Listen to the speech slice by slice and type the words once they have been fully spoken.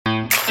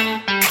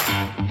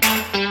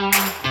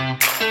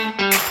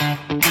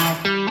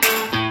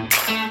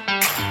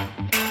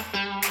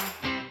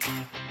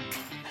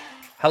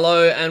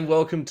Hello and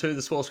welcome to the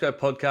Sportscope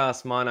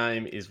podcast. My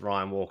name is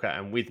Ryan Walker,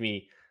 and with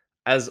me,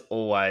 as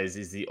always,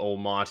 is the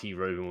almighty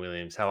Ruben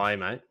Williams. How are you,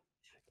 mate?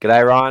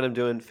 G'day, Ryan. I'm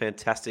doing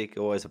fantastic.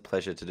 Always a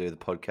pleasure to do the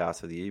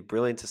podcast with you.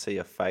 Brilliant to see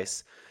your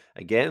face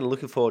again.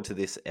 Looking forward to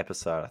this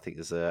episode. I think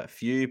there's a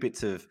few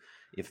bits of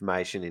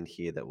information in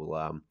here that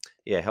will,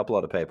 help a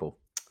lot of people.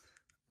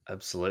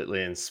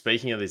 Absolutely. And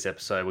speaking of this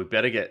episode, we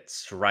better get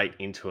straight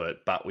into it,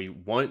 but we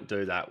won't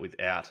do that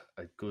without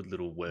a good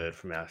little word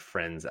from our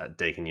friends at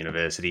Deakin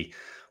University,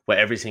 where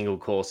every single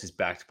course is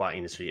backed by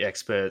industry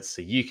experts.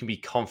 So you can be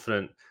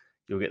confident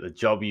you'll get the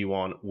job you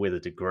want with a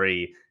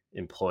degree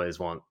employers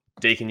want.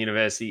 Deakin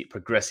University,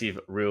 progressive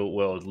real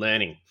world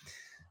learning.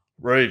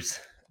 Rubes,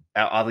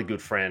 our other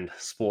good friend,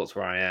 Sports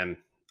Where I Am,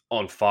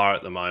 on fire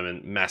at the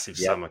moment. Massive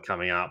summer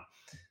coming up.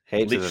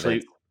 Heaps of Literally,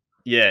 events.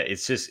 yeah,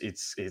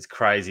 it's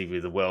crazy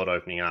with the world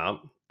opening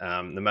up.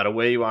 No matter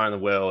where you are in the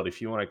world,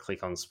 if you want to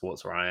click on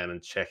Sports Where I Am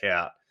and check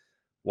out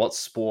what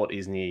sport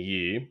is near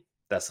you,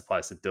 that's the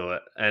place to do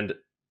it. And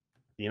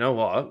you know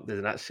what?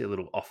 There's actually a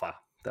little offer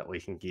that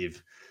we can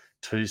give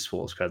to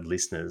Sports Grad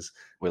listeners.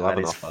 We love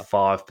an that is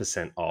offer.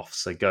 5% off.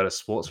 So go to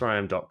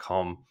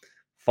sportswheream.com,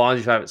 find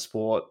your favorite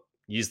sport,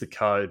 use the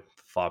code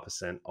for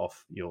 5%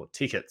 off your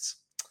tickets.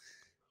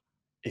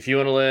 If you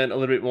want to learn a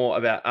little bit more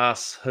about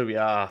us, who we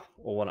are,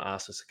 or want to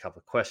ask us a couple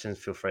of questions,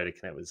 feel free to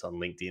connect with us on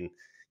LinkedIn.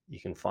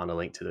 You can find a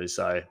link to do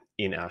so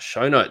in our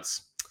show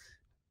notes.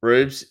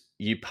 Rubes,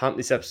 you pumped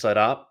this episode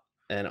up,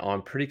 and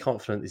I'm pretty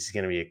confident this is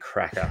going to be a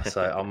cracker.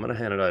 So I'm going to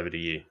hand it over to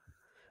you.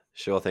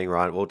 Sure thing,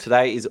 Ryan. Well,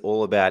 today is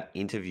all about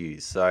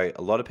interviews. So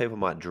a lot of people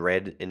might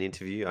dread an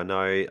interview. I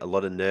know a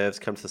lot of nerves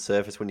come to the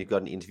surface when you've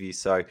got an interview.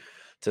 So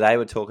today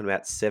we're talking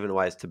about 7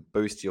 ways to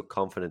boost your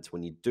confidence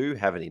when you do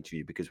have an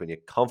interview, because when you're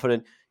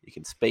confident, you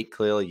can speak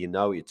clearly, you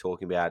know what you're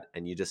talking about,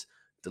 and you just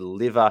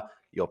deliver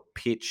your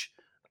pitch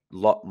a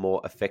lot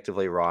more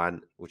effectively,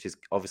 Ryan, which is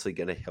obviously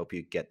going to help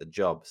you get the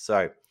job.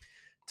 So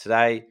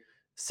today,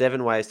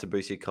 7 ways to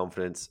boost your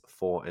confidence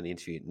for an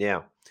interview.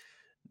 Now,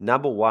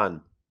 number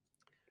 1,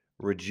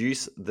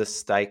 reduce the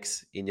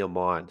stakes in your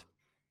mind.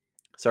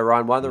 So,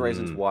 Ryan, one of the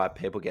reasons why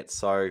people get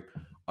so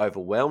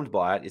overwhelmed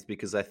by it is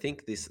because they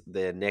think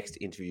their next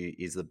interview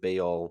is the be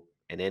all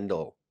and end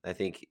all. They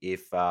think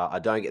if I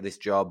don't get this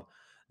job,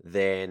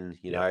 then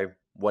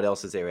what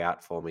else is there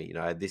out for me?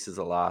 This is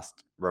the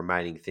last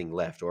remaining thing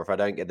left. Or if I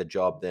don't get the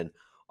job, then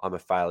I'm a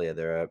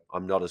failure.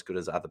 I'm not as good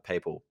as other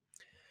people.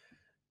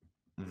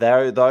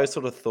 Those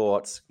sort of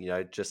thoughts,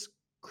 just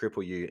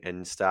cripple you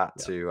and start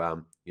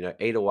to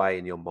eat away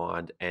in your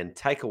mind and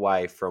take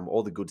away from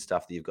all the good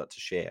stuff that you've got to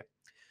share.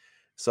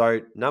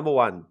 So number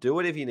 1, do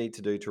whatever you need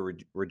to do to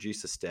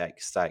reduce the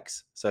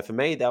stakes. So for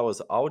me, I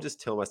would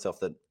just tell myself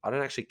that I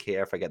don't actually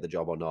care if I get the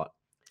job or not.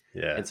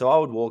 Yeah. And so I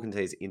would walk into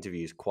these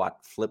interviews quite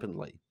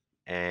flippantly,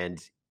 and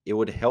it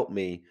would help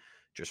me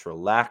just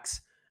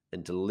relax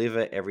and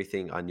deliver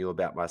everything I knew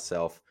about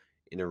myself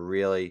in a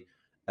really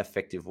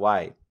effective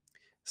way.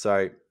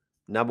 So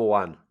number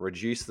 1,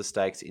 reduce the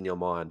stakes in your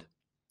mind.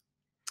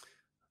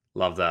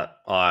 Love that.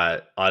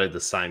 I did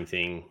the same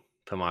thing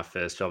for my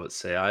first job at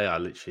CA. I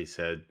literally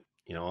said,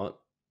 you know what?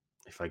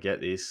 If I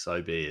get this,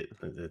 so be it.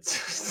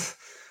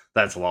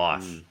 That's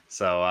life.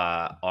 So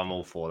I'm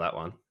all for that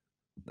one.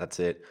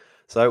 That's it.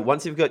 So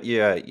once you've got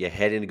your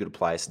head in a good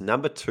place,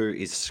 number 2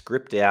 is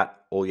script out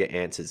all your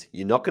answers.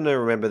 You're not going to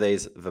remember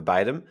these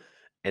verbatim,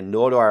 and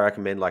nor do I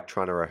recommend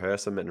trying to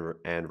rehearse them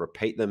and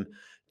repeat them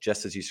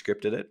just as you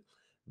scripted it.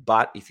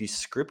 But if you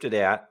script it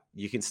out,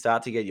 you can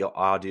start to get your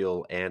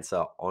ideal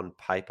answer on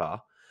paper.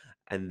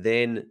 And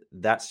then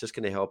that's just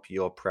going to help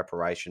your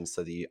preparation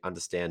so that you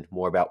understand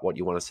more about what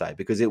you want to say,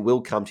 because it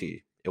will come to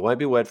you. It won't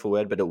be word for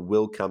word, but it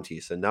will come to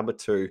you. So number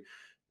 2,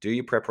 do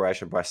your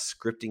preparation by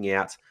scripting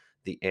out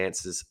the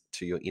answers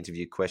to your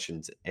interview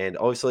questions. And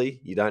obviously,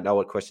 you don't know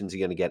what questions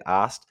you're going to get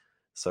asked.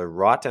 So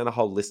write down a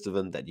whole list of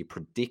them that you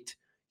predict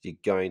you're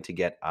going to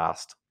get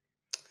asked.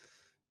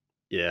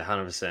 Yeah,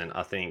 100%.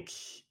 I think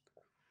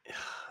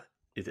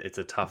it's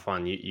a tough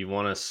one. You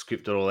want to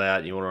script it all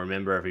out. You want to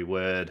remember every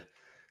word.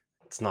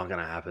 It's not going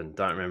to happen.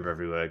 Don't remember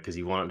every word because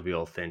you want it to be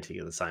authentic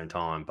at the same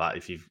time. But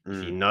if you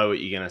know what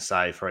you're going to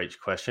say for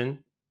each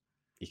question,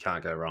 you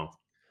can't go wrong.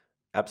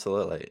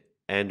 Absolutely.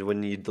 And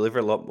when you deliver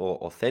a lot more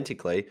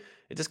authentically,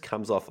 it just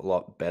comes off a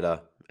lot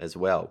better as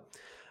well.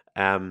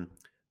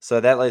 So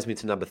that leads me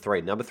to number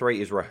 3. Number 3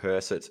 is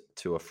rehearse it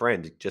to a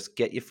friend. Just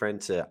get your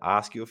friend to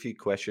ask you a few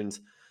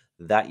questions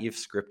that you've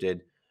scripted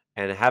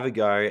and have a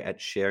go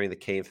at sharing the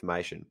key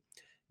information.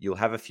 You'll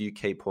have a few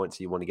key points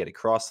you want to get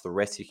across. The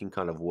rest you can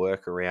kind of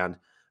work around,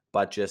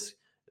 but just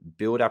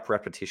build up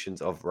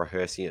repetitions of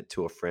rehearsing it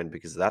to a friend,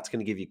 because that's going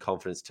to give you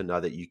confidence to know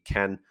that you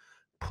can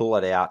pull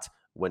it out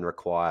when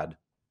required.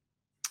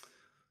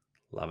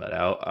 Love it.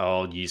 Our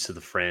old use of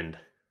the friend.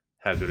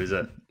 How good is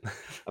it?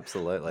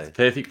 Absolutely. It's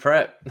perfect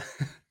prep.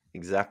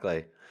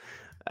 Exactly.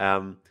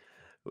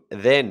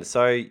 Then,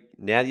 so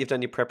now that you've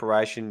done your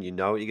preparation, you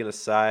know what you're going to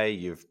say,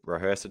 you've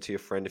rehearsed it to your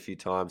friend a few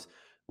times.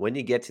 When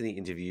you get to the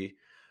interview,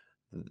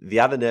 the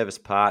other nervous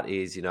part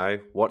is,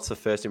 what's the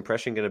first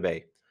impression going to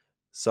be?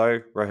 So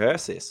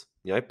rehearse this,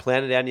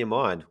 plan it out in your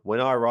mind.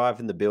 When I arrive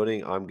in the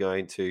building, I'm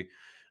going to,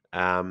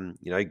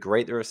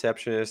 greet the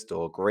receptionist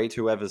or greet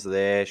whoever's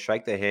there,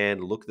 shake their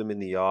hand, look them in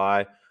the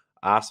eye,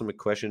 ask them a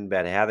question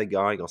about how they're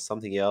going or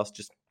something else.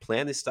 Just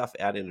plan this stuff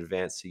out in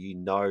advance so you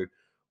know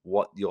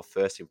what your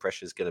first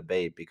impression is going to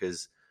be,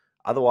 because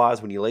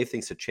otherwise, when you leave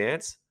things to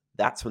chance,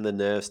 that's when the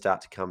nerves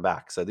start to come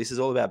back. So this is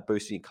all about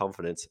boosting your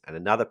confidence. And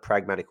another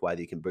pragmatic way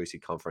that you can boost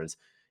your confidence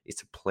is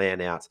to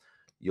plan out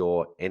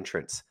your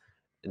entrance.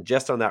 And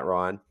just on that,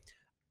 Ryan,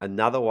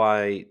 another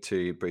way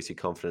to boost your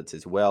confidence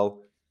as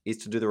well is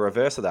to do the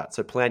reverse of that.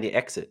 So plan your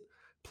exit.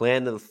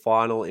 Plan the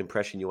final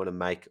impression you want to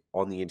make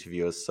on the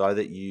interviewers so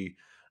that you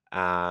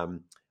are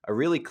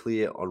really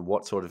clear on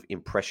what sort of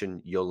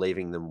impression you're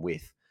leaving them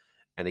with.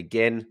 And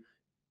again,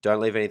 don't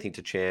leave anything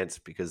to chance,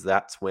 because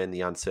that's when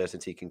the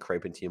uncertainty can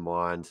creep into your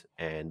mind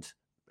and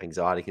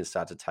anxiety can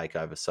start to take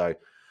over. So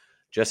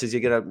just as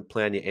you're going to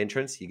plan your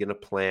entrance, you're going to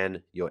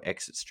plan your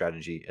exit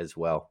strategy as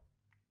well.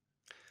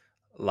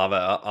 Love it.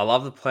 I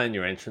love the plan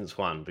your entrance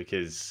one,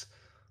 because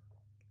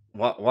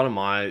one of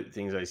my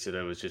things I used to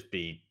do was just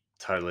be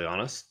totally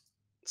honest.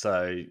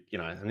 So,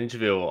 an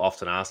interviewer will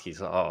often ask you,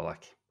 so, oh,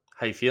 like,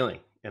 how you feeling?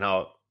 And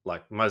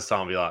like, most of the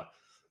time I'll be like,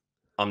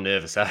 I'm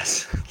nervous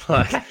as.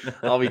 Like,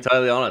 I'll be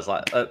totally honest.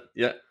 Like,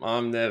 yeah,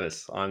 I'm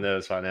nervous. I'm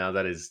nervous right now.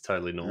 That is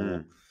totally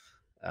normal.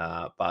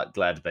 But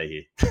glad to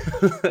be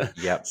here.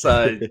 Yep.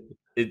 So,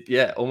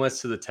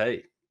 almost to the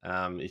T.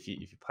 If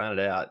you plan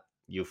it out,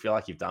 you'll feel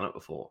like you've done it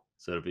before.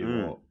 So it'll be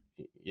more,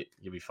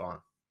 you'll be fine.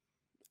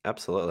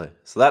 Absolutely.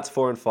 So that's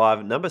 4 and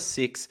 5. Number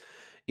 6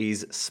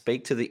 is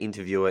speak to the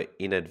interviewer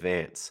in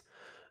advance.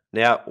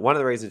 Now, one of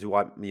the reasons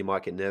why you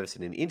might get nervous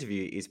in an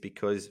interview is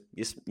because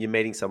you're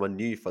meeting someone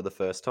new for the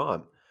first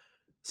time.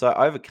 So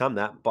overcome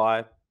that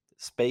by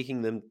speak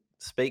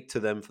to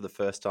them for the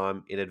first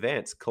time in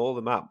advance. Call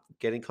them up,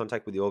 get in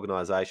contact with the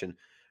organization,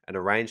 and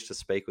arrange to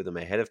speak with them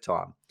ahead of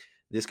time.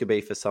 This could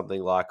be for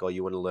something like,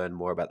 you want to learn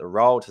more about the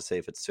role to see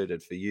if it's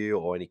suited for you,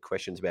 or any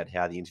questions about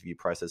how the interview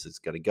process is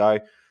going to go.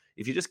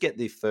 If you just get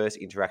the first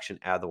interaction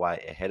out of the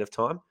way ahead of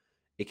time,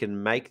 it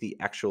can make the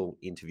actual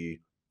interview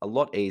a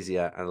lot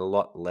easier and a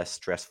lot less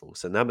stressful.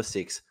 So number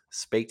 6,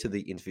 speak to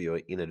the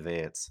interviewer in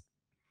advance.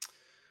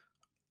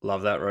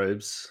 Love that,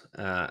 Rubes.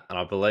 And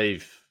I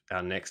believe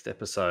our next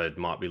episode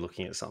might be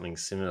looking at something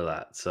similar to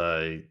that.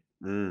 So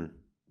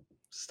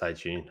stay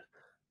tuned.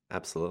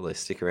 Absolutely.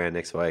 Stick around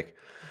next week.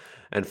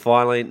 And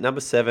finally, number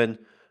 7,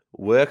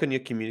 work on your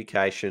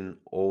communication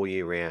all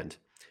year round.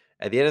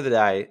 At the end of the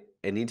day,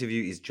 an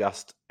interview is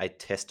just a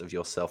test of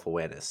your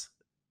self-awareness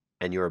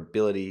and your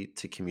ability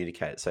to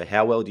communicate. So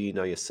how well do you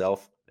know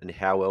yourself, and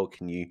how well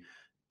can you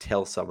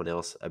tell someone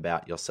else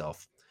about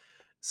yourself?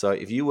 So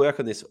if you work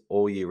on this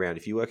all year round,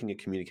 if you work on your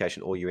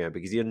communication all year round,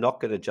 because you're not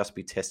going to just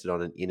be tested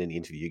on it in an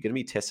interview, you're going to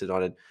be tested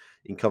on it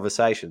in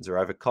conversations or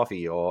over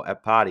coffee or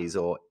at parties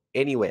or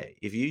anywhere.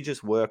 If you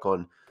just work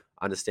on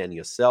understanding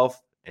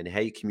yourself and how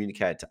you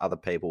communicate to other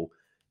people,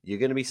 you're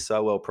going to be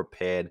so well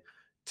prepared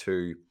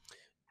to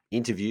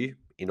interview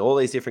in all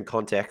these different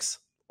contexts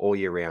all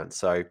year round.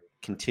 So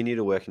continue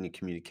to work in your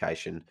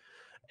communication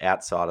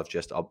outside of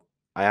just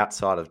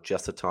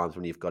the times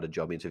when you've got a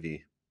job interview.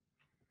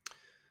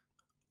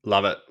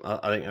 Love it.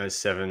 I think those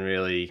 7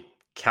 really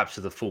capture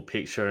the full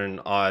picture.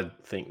 And I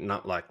think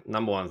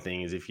number one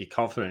thing is, if you're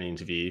confident in an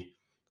interview,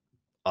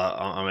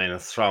 I mean, I'm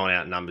throwing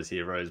out numbers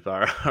here, Rose,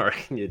 but I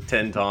reckon you're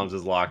 10 times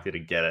as likely to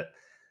get it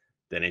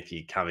than if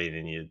you come in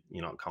and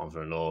you're not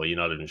confident, or you're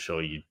not even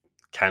sure you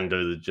can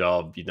do the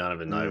job. You don't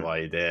even know why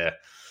you're there.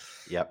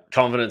 Yep.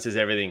 Confidence is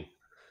everything.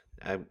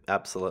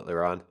 Absolutely,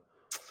 Ryan.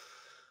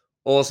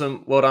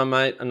 Awesome. Well done,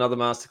 mate. Another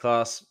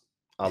masterclass.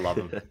 I love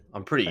them.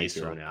 I'm pretty used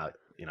to them now.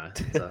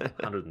 It's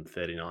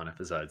 139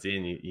 episodes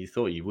in. You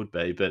thought you would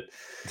be, but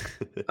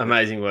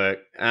amazing work.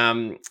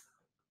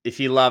 If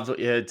you loved what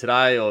you heard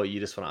today, or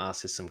you just want to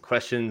ask us some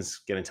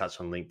questions, get in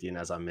touch on LinkedIn.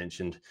 As I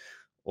mentioned,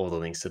 all the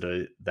links to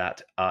do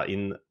that are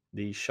in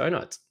the show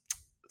notes.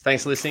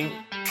 Thanks for listening.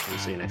 We'll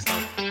see you next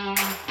time.